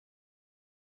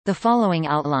The following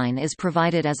outline is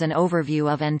provided as an overview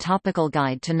of and topical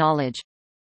guide to knowledge.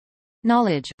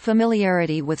 Knowledge,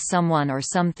 familiarity with someone or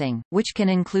something, which can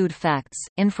include facts,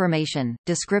 information,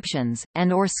 descriptions,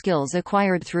 and/or skills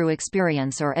acquired through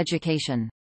experience or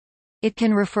education. It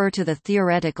can refer to the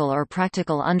theoretical or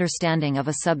practical understanding of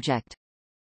a subject.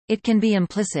 It can be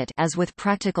implicit, as with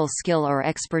practical skill or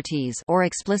expertise, or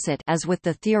explicit, as with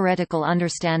the theoretical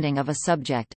understanding of a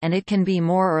subject, and it can be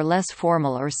more or less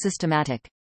formal or systematic.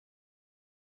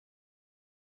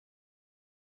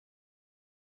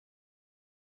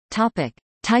 Topic: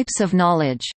 Types of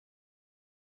knowledge.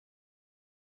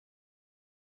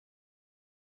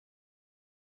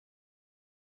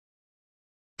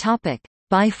 Topic: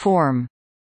 By form.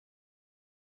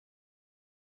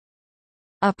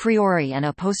 A priori and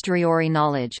a posteriori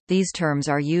knowledge, these terms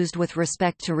are used with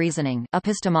respect to reasoning,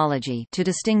 epistemology, to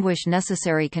distinguish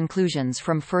necessary conclusions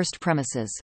from first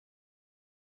premises.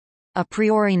 A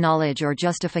priori knowledge or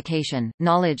justification,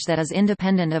 knowledge that is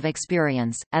independent of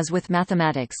experience, as with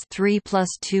mathematics 3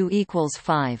 + 2 =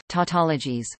 5,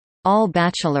 tautologies, all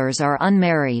bachelors are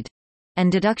unmarried, and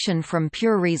deduction from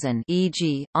pure reason,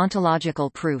 e.g., ontological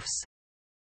proofs.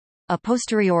 A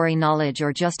posteriori knowledge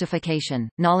or justification,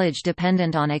 knowledge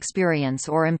dependent on experience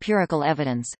or empirical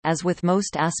evidence, as with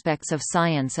most aspects of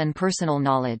science and personal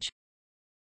knowledge.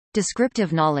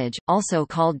 Descriptive knowledge, also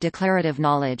called declarative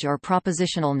knowledge or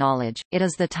propositional knowledge, it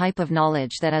is the type of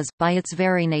knowledge that is, by its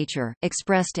very nature,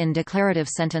 expressed in declarative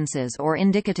sentences or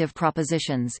indicative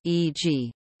propositions,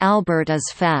 e.g., "Albert is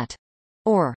fat,"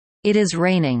 or "It is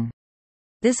raining."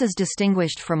 This is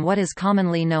distinguished from what is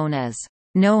commonly known as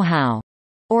know-how,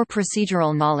 or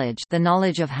procedural knowledge, the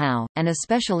knowledge of how, and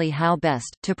especially how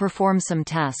best, to perform some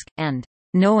task, and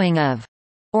knowing of,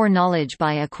 or knowledge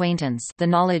by acquaintance, the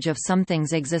knowledge of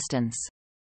something's existence.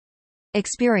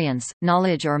 Experience,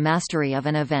 knowledge or mastery of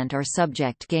an event or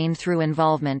subject gained through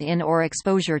involvement in or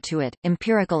exposure to it.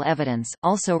 Empirical evidence,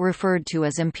 also referred to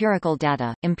as empirical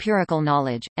data, empirical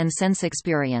knowledge, and sense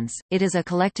experience. It is a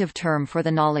collective term for the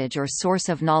knowledge or source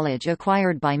of knowledge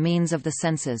acquired by means of the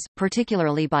senses,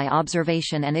 particularly by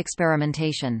observation and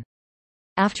experimentation.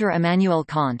 After Immanuel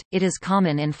Kant, it is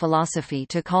common in philosophy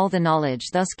to call the knowledge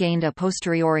thus gained a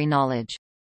posteriori knowledge.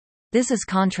 This is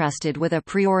contrasted with a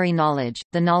priori knowledge,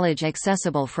 the knowledge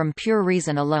accessible from pure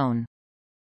reason alone.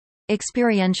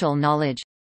 Experiential knowledge.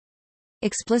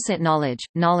 Explicit knowledge,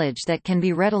 knowledge that can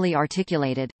be readily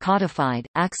articulated, codified,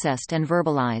 accessed and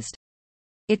verbalized.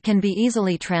 It can be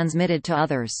easily transmitted to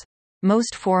others.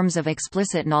 Most forms of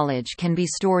explicit knowledge can be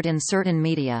stored in certain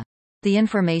media. The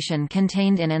information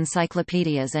contained in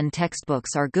encyclopedias and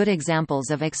textbooks are good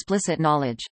examples of explicit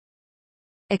knowledge.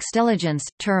 Extelligence,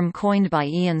 term coined by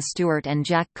Ian Stewart and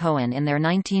Jack Cohen in their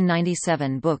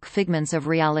 1997 book Figments of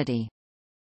Reality.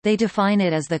 They define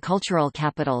it as the cultural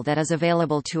capital that is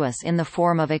available to us in the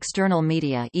form of external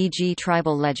media, e.g.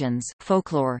 tribal legends,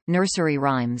 folklore, nursery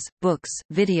rhymes, books,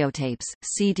 videotapes,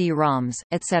 CD-ROMs,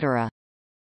 etc.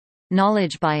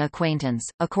 Knowledge by acquaintance.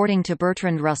 According to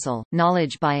Bertrand Russell,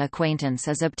 knowledge by acquaintance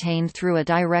is obtained through a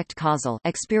direct causal,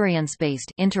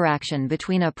 experience-based interaction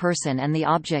between a person and the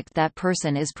object that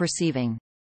person is perceiving.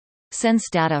 Sense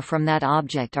data from that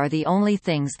object are the only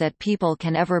things that people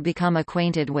can ever become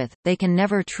acquainted with, they can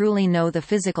never truly know the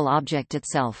physical object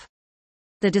itself.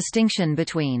 The distinction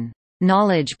between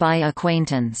knowledge by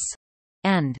acquaintance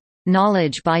and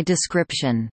knowledge by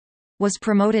description was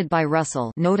promoted by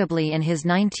Russell, notably in his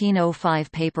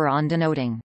 1905 paper on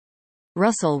denoting.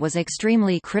 Russell was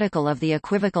extremely critical of the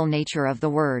equivocal nature of the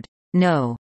word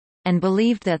know, and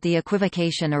believed that the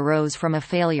equivocation arose from a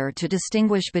failure to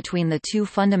distinguish between the two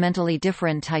fundamentally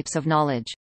different types of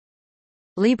knowledge.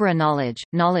 Libre knowledge,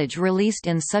 knowledge released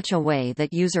in such a way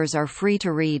that users are free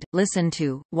to read, listen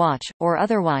to, watch, or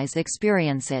otherwise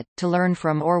experience it, to learn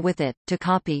from or with it, to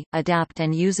copy, adapt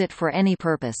and use it for any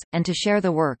purpose, and to share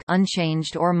the work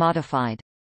unchanged or modified.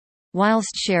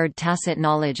 Whilst shared tacit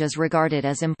knowledge is regarded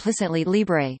as implicitly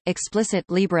libre, explicit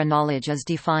libre knowledge is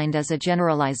defined as a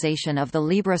generalization of the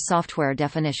Libre software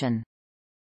definition.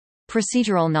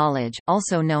 Procedural knowledge,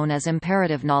 also known as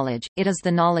imperative knowledge, it is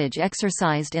the knowledge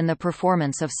exercised in the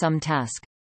performance of some task.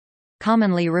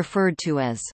 Commonly referred to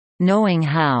as knowing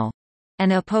how,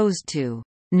 and opposed to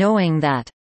knowing that.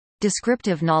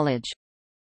 Descriptive knowledge.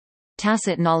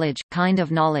 Tacit knowledge, kind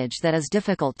of knowledge that is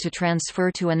difficult to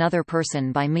transfer to another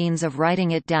person by means of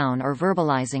writing it down or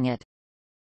verbalizing it.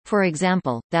 For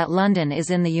example, that London is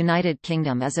in the United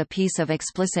Kingdom is a piece of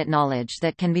explicit knowledge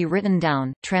that can be written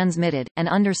down, transmitted, and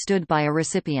understood by a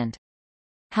recipient.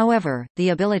 However, the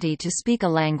ability to speak a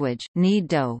language, knead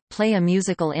dough, play a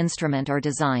musical instrument or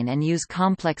design and use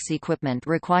complex equipment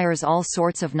requires all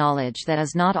sorts of knowledge that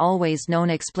is not always known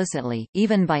explicitly,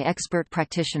 even by expert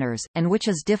practitioners, and which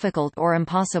is difficult or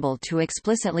impossible to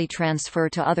explicitly transfer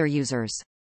to other users.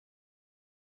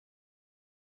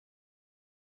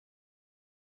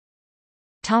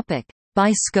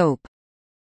 By scope.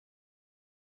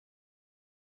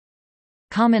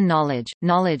 Common knowledge,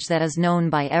 knowledge that is known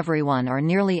by everyone or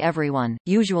nearly everyone,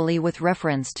 usually with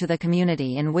reference to the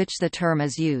community in which the term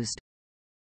is used.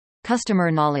 Customer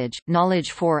knowledge,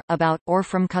 knowledge for, about, or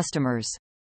from customers.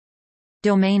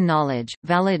 Domain knowledge,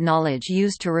 valid knowledge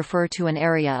used to refer to an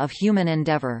area of human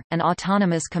endeavor, an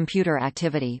autonomous computer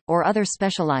activity, or other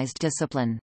specialized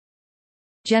discipline.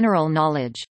 General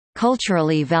knowledge,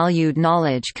 culturally valued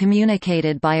knowledge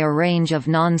communicated by a range of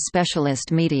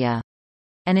non-specialist media,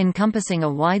 and encompassing a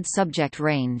wide subject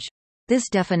range. This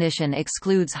definition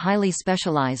excludes highly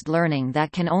specialized learning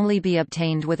that can only be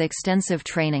obtained with extensive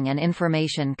training and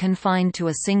information confined to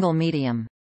a single medium.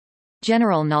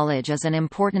 General knowledge is an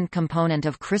important component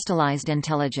of crystallized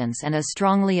intelligence and is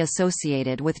strongly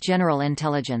associated with general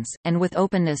intelligence, and with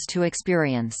openness to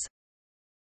experience.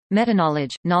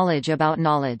 Metaknowledge, knowledge about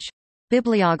knowledge.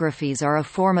 Bibliographies are a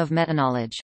form of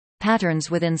metaknowledge. Patterns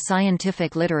within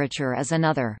scientific literature is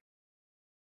another.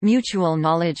 Mutual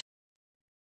knowledge.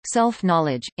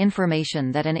 Self-knowledge,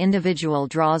 information that an individual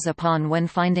draws upon when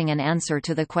finding an answer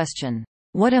to the question,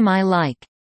 "What am I like?"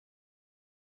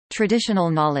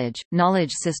 Traditional knowledge,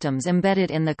 knowledge systems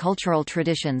embedded in the cultural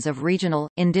traditions of regional,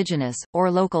 indigenous, or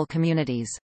local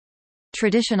communities.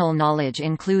 Traditional knowledge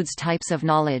includes types of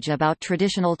knowledge about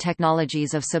traditional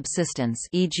technologies of subsistence,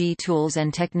 e.g. tools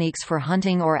and techniques for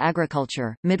hunting or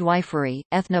agriculture, midwifery,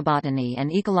 ethnobotany and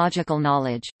ecological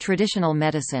knowledge, traditional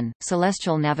medicine,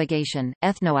 celestial navigation,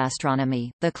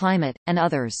 ethnoastronomy, the climate, and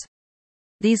others.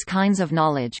 These kinds of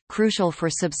knowledge, crucial for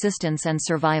subsistence and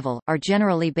survival, are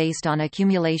generally based on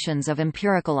accumulations of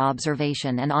empirical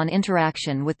observation and on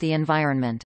interaction with the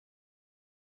environment.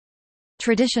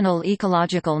 Traditional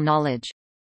ecological knowledge.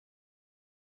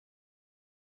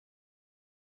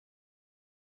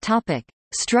 Topic: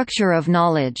 Structure of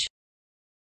knowledge.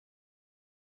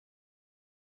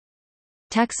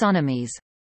 Taxonomies.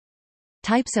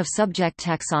 Types of subject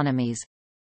taxonomies.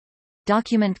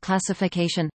 Document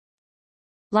classification.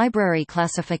 Library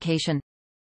classification.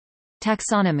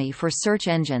 Taxonomy for search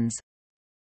engines.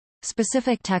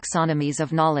 Specific taxonomies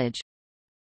of knowledge.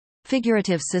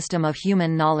 Figurative system of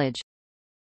human knowledge.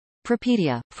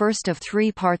 Propedia, first of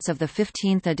 3 parts of the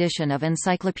 15th edition of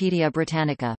Encyclopaedia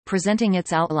Britannica, presenting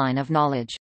its outline of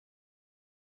knowledge.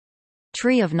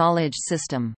 Tree of knowledge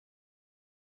system.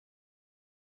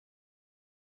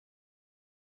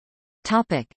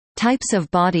 Topic: Types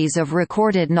of bodies of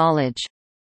recorded knowledge.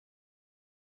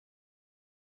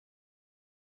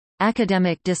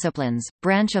 Academic disciplines,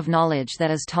 branch of knowledge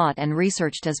that is taught and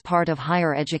researched as part of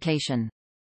higher education.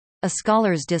 A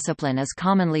scholar's discipline is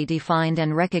commonly defined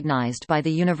and recognized by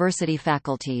the university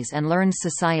faculties and learned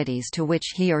societies to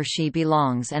which he or she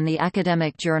belongs and the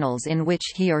academic journals in which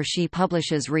he or she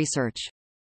publishes research.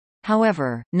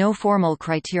 However, no formal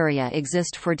criteria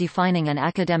exist for defining an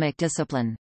academic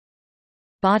discipline.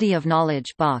 Body of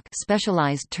knowledge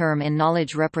specialized term in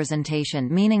knowledge representation,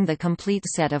 meaning the complete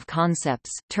set of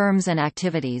concepts, terms and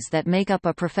activities that make up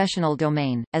a professional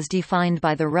domain, as defined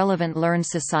by the relevant learned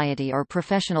society or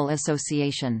professional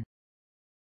association.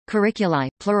 Curriculi,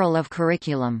 plural of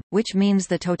curriculum, which means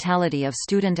the totality of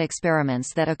student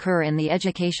experiments that occur in the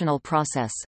educational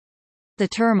process. The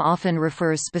term often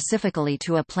refers specifically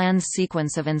to a planned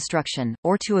sequence of instruction,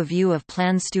 or to a view of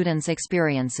planned students'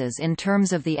 experiences in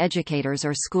terms of the educator's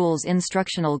or school's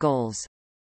instructional goals.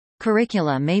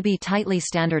 Curricula may be tightly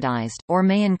standardized, or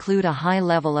may include a high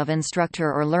level of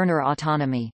instructor or learner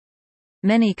autonomy.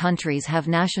 Many countries have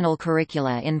national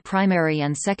curricula in primary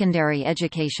and secondary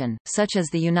education, such as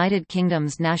the United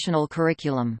Kingdom's national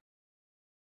curriculum.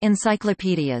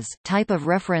 Encyclopedias, type of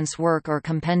reference work or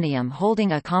compendium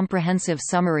holding a comprehensive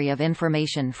summary of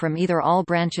information from either all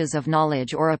branches of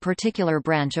knowledge or a particular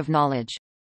branch of knowledge.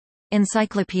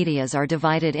 Encyclopedias are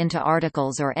divided into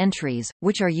articles or entries,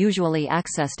 which are usually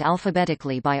accessed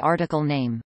alphabetically by article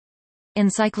name.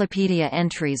 Encyclopedia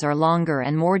entries are longer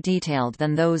and more detailed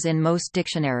than those in most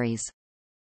dictionaries.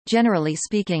 Generally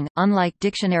speaking, unlike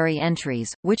dictionary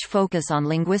entries, which focus on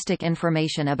linguistic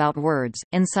information about words,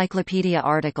 encyclopedia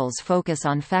articles focus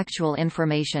on factual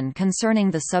information concerning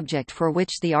the subject for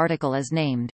which the article is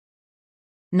named.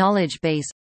 Knowledge base.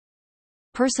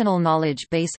 Personal knowledge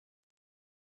base.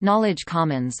 Knowledge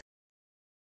commons.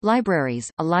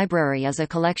 Libraries. A library is a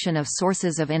collection of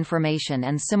sources of information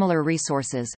and similar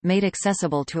resources, made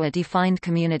accessible to a defined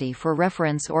community for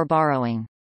reference or borrowing.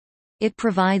 It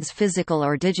provides physical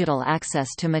or digital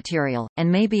access to material,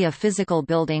 and may be a physical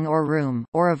building or room,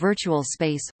 or a virtual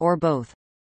space, or both.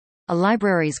 A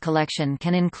library's collection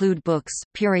can include books,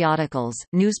 periodicals,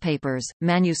 newspapers,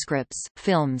 manuscripts,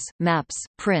 films, maps,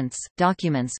 prints,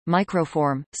 documents,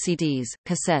 microform, CDs,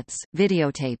 cassettes,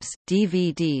 videotapes,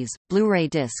 DVDs, Blu-ray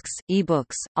discs,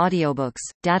 e-books, audiobooks,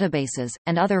 databases,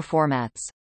 and other formats.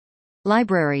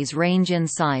 Libraries range in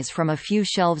size from a few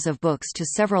shelves of books to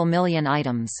several million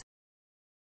items.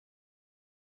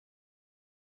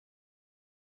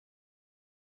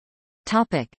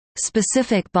 Topic: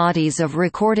 Specific bodies of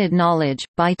recorded knowledge,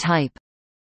 by type.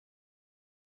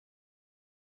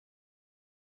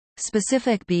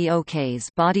 Specific BOKs,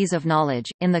 bodies of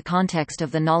knowledge, in the context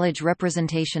of the knowledge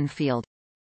representation field.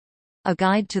 A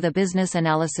guide to the business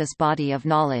analysis body of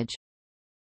knowledge.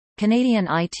 Canadian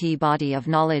IT body of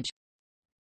knowledge.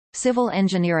 Civil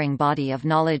engineering body of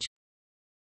knowledge.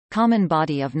 Common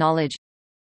body of knowledge.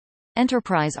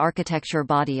 Enterprise architecture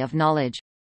body of knowledge.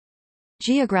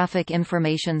 Geographic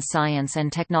Information Science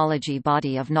and Technology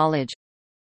body of knowledge.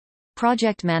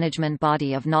 Project Management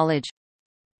body of knowledge.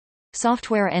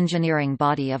 Software Engineering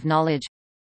body of knowledge.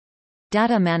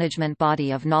 Data Management body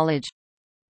of knowledge.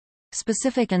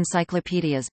 Specific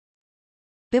Encyclopedias.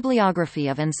 Bibliography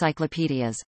of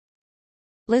encyclopedias.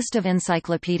 List of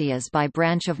encyclopedias by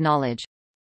branch of knowledge.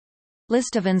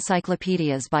 List of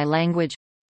encyclopedias by language.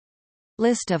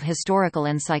 List of historical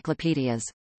encyclopedias.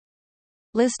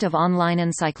 List of online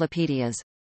encyclopedias.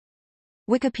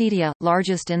 Wikipedia,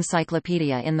 largest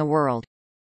encyclopedia in the world.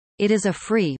 It is a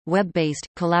free, web-based,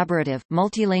 collaborative,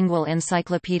 multilingual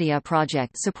encyclopedia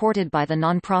project supported by the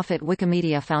nonprofit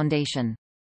Wikimedia Foundation.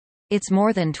 Its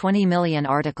more than 20 million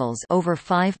articles, over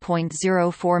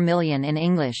 5.04 million in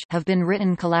English, have been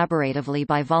written collaboratively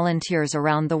by volunteers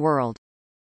around the world.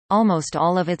 Almost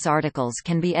all of its articles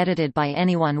can be edited by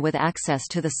anyone with access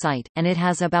to the site, and it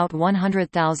has about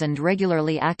 100,000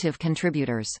 regularly active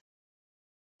contributors.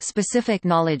 Specific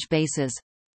knowledge bases.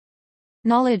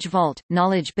 Knowledge Vault,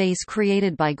 knowledge base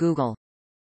created by Google.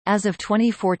 As of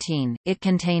 2014, it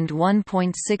contained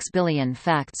 1.6 billion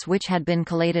facts which had been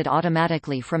collated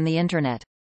automatically from the Internet.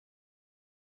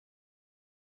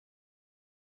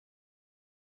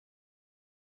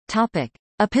 Topic: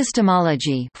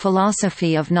 Epistemology,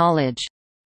 philosophy of knowledge.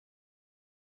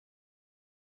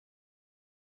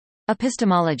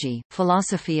 Epistemology,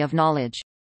 philosophy of knowledge.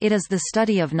 It is the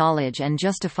study of knowledge and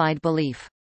justified belief.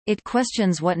 It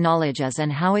questions what knowledge is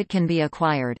and how it can be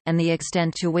acquired, and the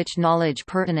extent to which knowledge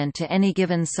pertinent to any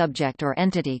given subject or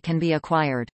entity can be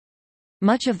acquired.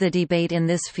 Much of the debate in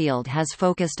this field has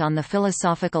focused on the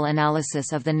philosophical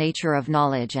analysis of the nature of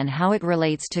knowledge and how it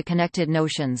relates to connected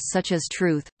notions such as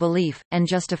truth, belief, and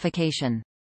justification.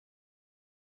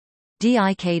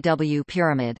 DIKW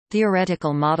pyramid,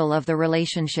 theoretical model of the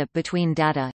relationship between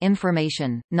data,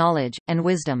 information, knowledge, and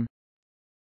wisdom.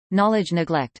 Knowledge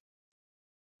neglect.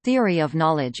 Theory of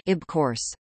knowledge IB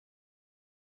course.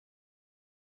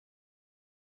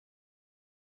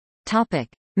 Topic: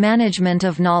 Management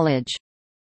of knowledge.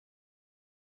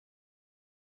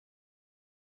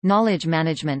 Knowledge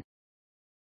management.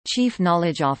 Chief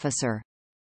Knowledge Officer.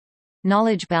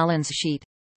 Knowledge balance sheet.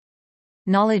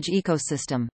 Knowledge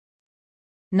ecosystem.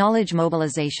 Knowledge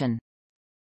mobilization.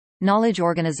 Knowledge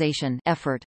organization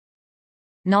effort.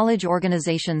 Knowledge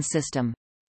organization system.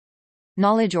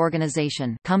 Knowledge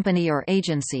organization company or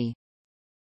agency.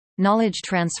 Knowledge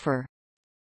transfer.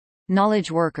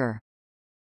 Knowledge worker.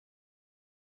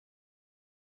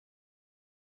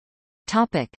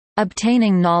 Topic: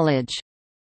 Obtaining knowledge.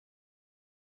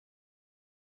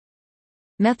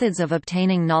 Methods of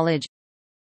obtaining knowledge.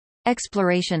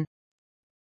 Exploration.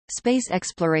 Space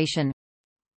exploration.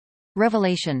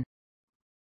 Revelation.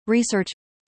 Research.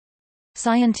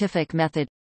 Scientific method.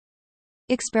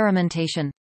 Experimentation.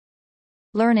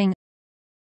 Learning.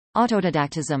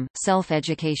 Autodidactism,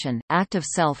 self-education, act of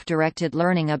self-directed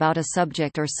learning about a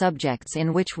subject or subjects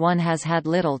in which one has had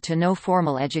little to no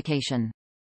formal education.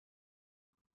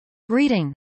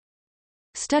 Reading.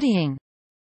 Studying.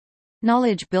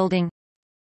 Knowledge building.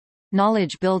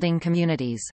 Knowledge building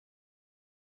communities.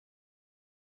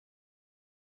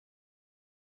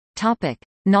 Topic: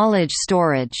 Knowledge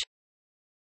storage.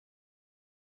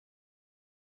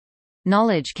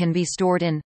 Knowledge can be stored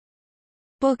in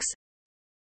books.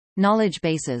 Knowledge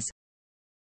bases.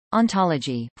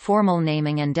 Ontology, formal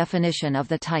naming and definition of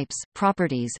the types,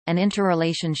 properties, and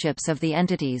interrelationships of the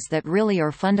entities that really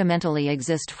or fundamentally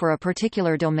exist for a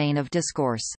particular domain of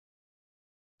discourse.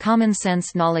 Common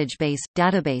sense knowledge base –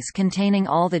 database containing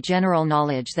all the general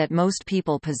knowledge that most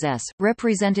people possess,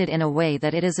 represented in a way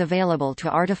that it is available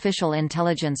to artificial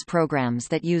intelligence programs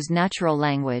that use natural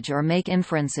language or make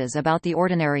inferences about the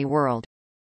ordinary world.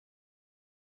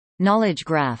 Knowledge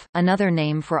graph – another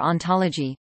name for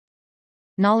ontology.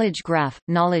 Knowledge graph –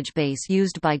 knowledge base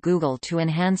used by Google to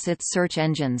enhance its search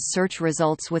engine's search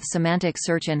results with semantic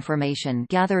search information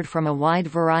gathered from a wide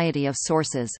variety of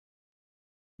sources.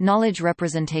 Knowledge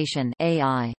representation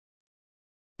 (AI).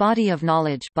 Body of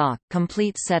knowledge (BOK),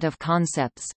 complete set of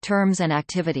concepts, terms and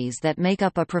activities that make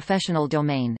up a professional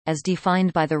domain, as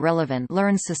defined by the relevant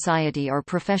learned society or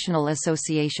professional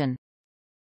association.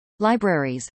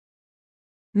 Libraries.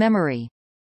 Memory.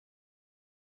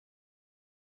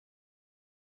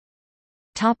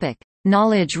 Topic: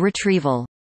 Knowledge retrieval.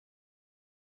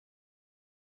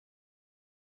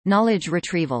 Knowledge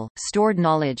retrieval – stored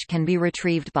knowledge can be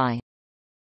retrieved by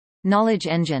knowledge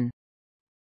engine.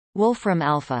 Wolfram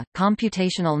Alpha –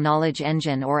 computational knowledge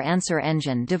engine or answer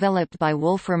engine developed by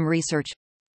Wolfram Research.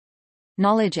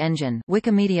 Knowledge engine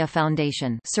Wikimedia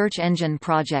Foundation search engine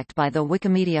project by the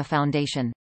Wikimedia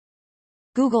Foundation.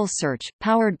 Google Search –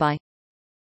 powered by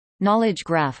Knowledge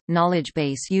graph – knowledge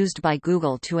base used by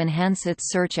Google to enhance its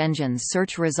search engine's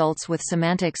search results with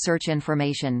semantic search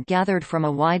information gathered from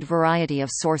a wide variety of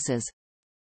sources.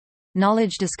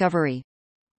 Knowledge discovery.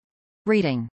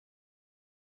 Reading.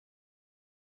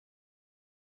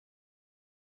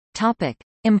 Topic: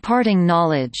 Imparting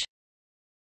knowledge.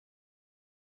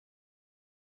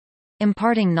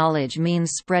 Imparting knowledge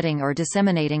means spreading or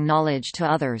disseminating knowledge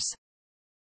to others.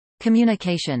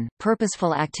 Communication –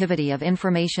 purposeful activity of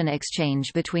information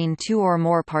exchange between two or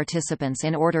more participants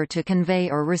in order to convey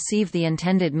or receive the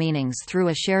intended meanings through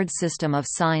a shared system of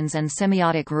signs and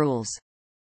semiotic rules.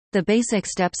 The basic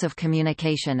steps of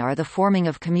communication are the forming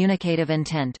of communicative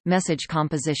intent, message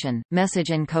composition, message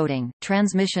encoding,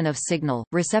 transmission of signal,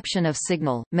 reception of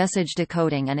signal, message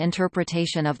decoding and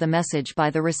interpretation of the message by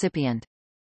the recipient.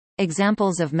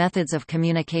 Examples of methods of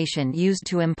communication used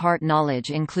to impart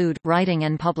knowledge include, writing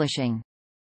and publishing.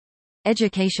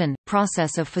 Education –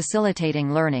 process of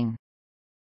facilitating learning.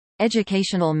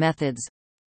 Educational methods.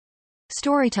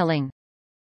 Storytelling.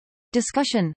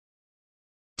 Discussion.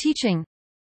 Teaching.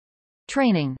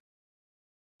 Training.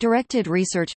 Directed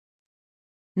research.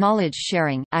 Knowledge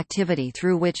sharing – activity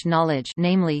through which knowledge,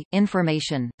 namely,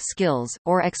 information, skills,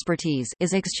 or expertise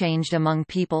is exchanged among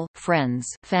people, friends,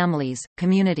 families,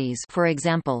 communities for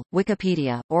example,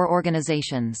 Wikipedia, or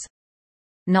organizations.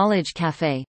 Knowledge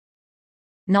cafe.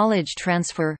 Knowledge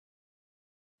transfer.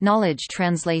 Knowledge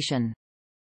translation.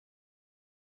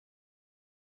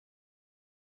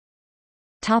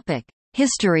 Topic: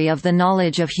 History of the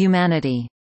knowledge of humanity.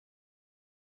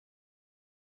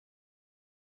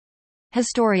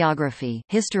 Historiography –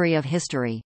 history of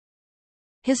history.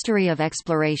 History of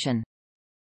exploration.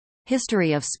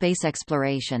 History of space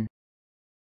exploration.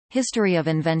 History of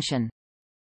invention.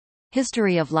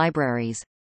 History of libraries.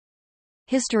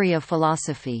 History of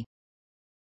philosophy.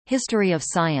 History of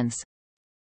science.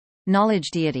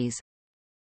 Knowledge deities.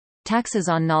 Taxes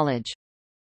on knowledge.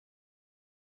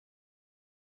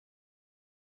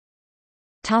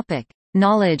 Topic: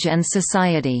 Knowledge and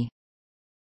society.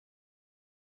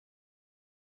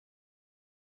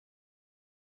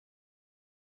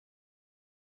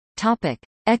 Topic: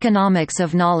 Economics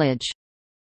of knowledge.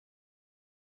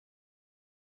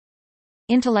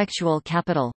 Intellectual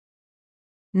capital.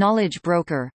 Knowledge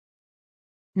broker.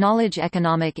 Knowledge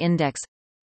economic index.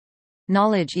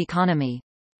 Knowledge economy.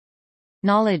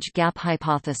 Knowledge gap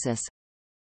hypothesis.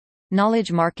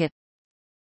 Knowledge market.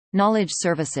 Knowledge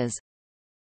services.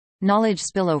 Knowledge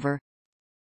spillover.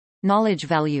 Knowledge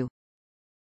value.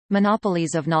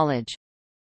 Monopolies of knowledge.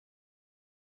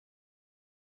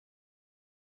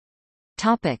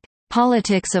 Topic: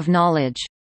 Politics of knowledge.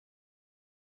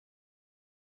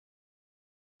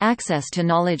 Access to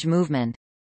knowledge movement.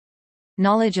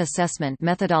 Knowledge assessment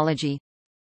methodology.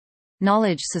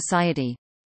 Knowledge society.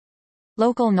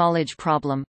 Local knowledge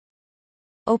problem.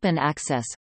 Open access.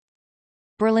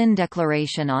 Berlin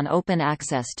Declaration on Open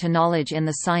Access to Knowledge in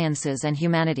the Sciences and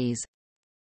Humanities.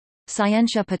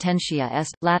 Scientia potentia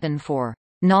est, Latin for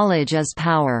knowledge is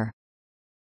power.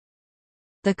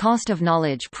 The cost of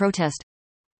knowledge protest.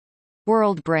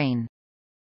 World brain.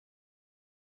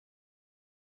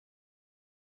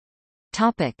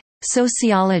 Topic: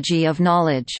 Sociology of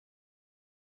knowledge.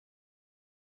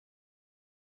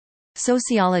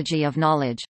 Sociology of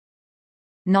knowledge.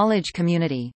 Knowledge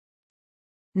community.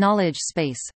 Knowledge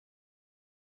space.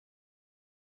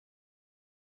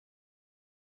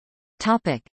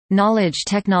 Topic: Knowledge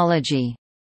technology.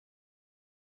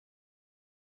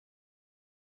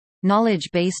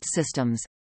 Knowledge-based systems.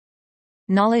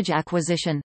 Knowledge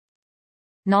acquisition.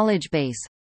 Knowledge base.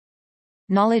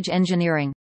 Knowledge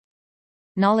engineering.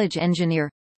 Knowledge engineer.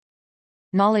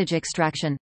 Knowledge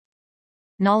extraction.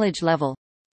 Knowledge level.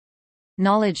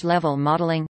 Knowledge level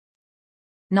modeling.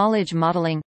 Knowledge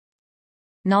modeling.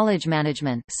 Knowledge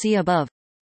management, see above.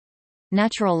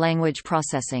 Natural language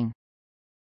processing.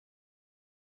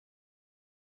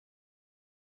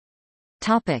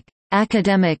 Topic: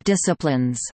 Academic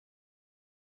disciplines.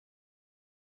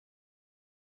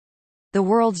 The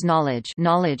world's knowledge,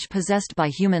 knowledge possessed by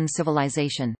human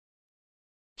civilization.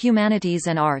 Humanities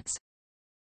and arts.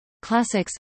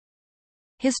 Classics.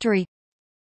 History.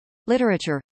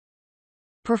 Literature.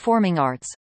 Performing arts.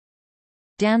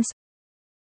 Dance.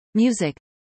 Music.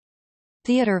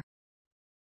 Theater.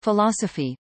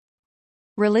 Philosophy.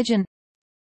 Religion.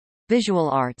 Visual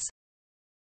arts.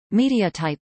 Media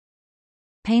type.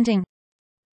 Painting.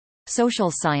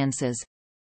 Social sciences.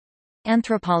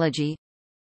 Anthropology.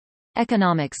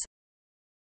 Economics.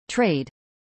 Trade.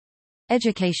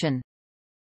 Education.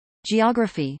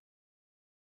 Geography.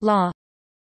 Law.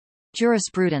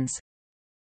 Jurisprudence.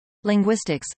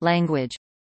 Linguistics, language.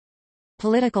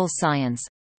 Political science.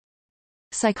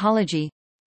 Psychology.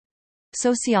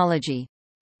 Sociology.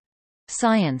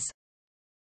 Science.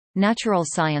 Natural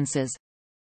sciences.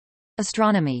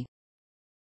 Astronomy.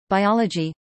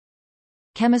 Biology.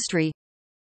 Chemistry.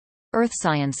 Earth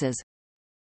sciences.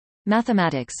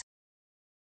 Mathematics.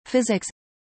 Physics.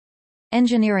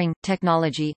 Engineering,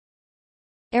 technology.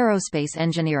 Aerospace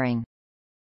engineering.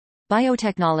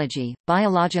 Biotechnology,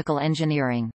 biological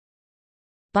engineering.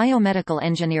 Biomedical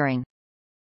engineering.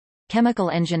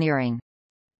 Chemical engineering.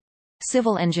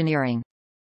 Civil engineering.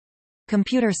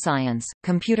 Computer science,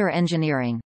 computer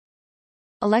engineering.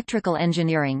 Electrical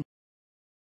engineering.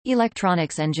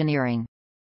 Electronics engineering.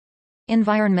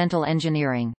 Environmental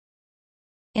engineering.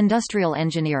 Industrial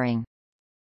engineering.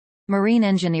 Marine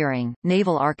engineering,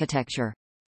 naval architecture.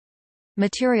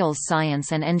 Materials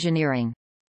science and engineering.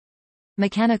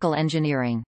 Mechanical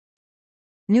engineering.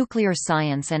 Nuclear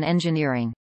science and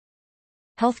engineering.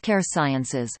 Healthcare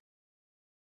sciences.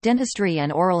 Dentistry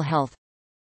and oral health.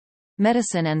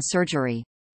 Medicine and surgery.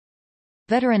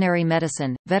 Veterinary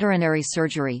medicine, veterinary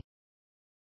surgery.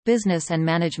 Business and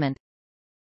management.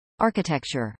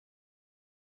 Architecture.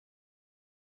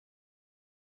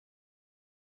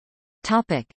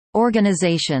 Topic: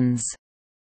 Organizations.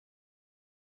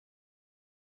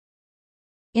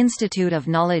 Institute of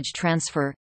Knowledge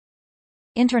Transfer.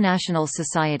 International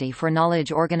Society for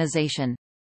Knowledge Organization.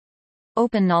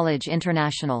 Open Knowledge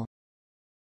International.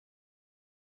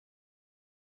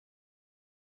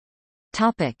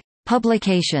 Topic: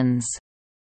 Publications.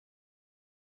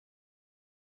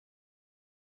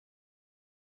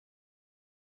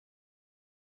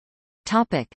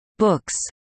 Topic: Books.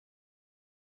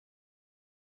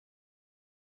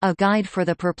 A Guide for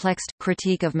the Perplexed,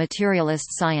 Critique of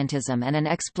Materialist Scientism and an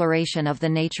Exploration of the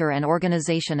Nature and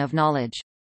Organization of Knowledge.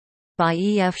 By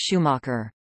E. F.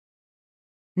 Schumacher.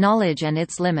 Knowledge and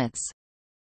Its Limits.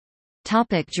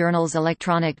 Topic: Journals.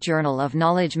 Electronic Journal of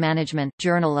Knowledge Management,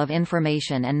 Journal of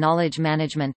Information and Knowledge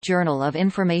Management, Journal of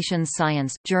Information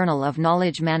Science, Journal of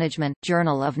Knowledge Management,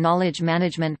 Journal of Knowledge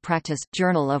Management Practice,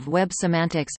 Journal of Web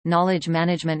Semantics, Knowledge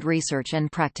Management Research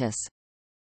and Practice.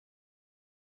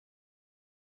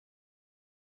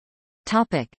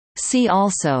 Topic: See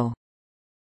also.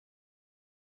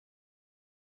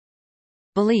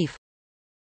 Belief.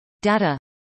 Data.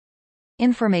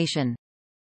 Information.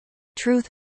 Truth.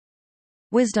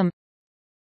 Wisdom.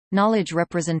 Knowledge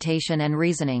representation and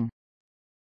reasoning.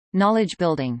 Knowledge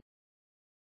building.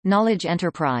 Knowledge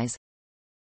enterprise.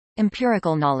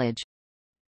 Empirical knowledge.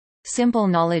 Simple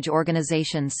knowledge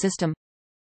organization system.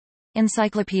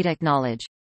 Encyclopedic knowledge.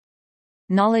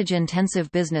 Knowledge-intensive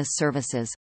business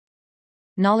services.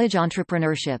 Knowledge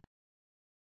entrepreneurship.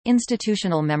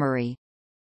 Institutional memory.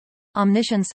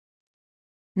 Omniscience.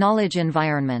 Knowledge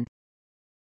environment.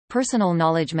 Personal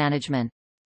knowledge management.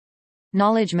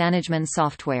 Knowledge management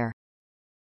software.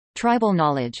 Tribal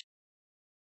knowledge.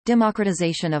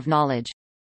 Democratization of knowledge.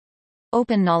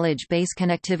 Open knowledge base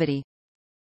connectivity.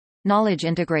 Knowledge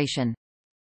integration.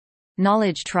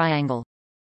 Knowledge triangle.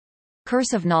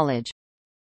 Curse of knowledge.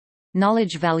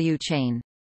 Knowledge value chain.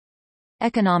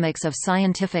 Economics of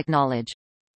scientific knowledge.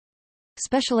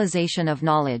 Specialization of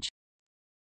knowledge.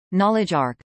 Knowledge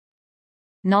arc.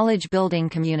 Knowledge building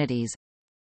communities.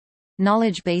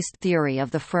 Knowledge-based theory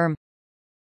of the firm.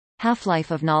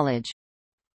 Half-life of knowledge.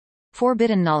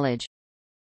 Forbidden knowledge.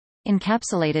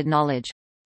 Encapsulated knowledge.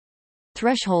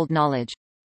 Threshold knowledge.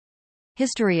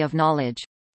 History of knowledge.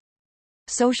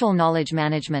 Social knowledge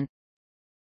management.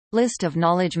 List of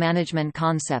knowledge management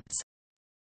concepts.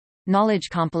 Knowledge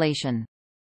compilation.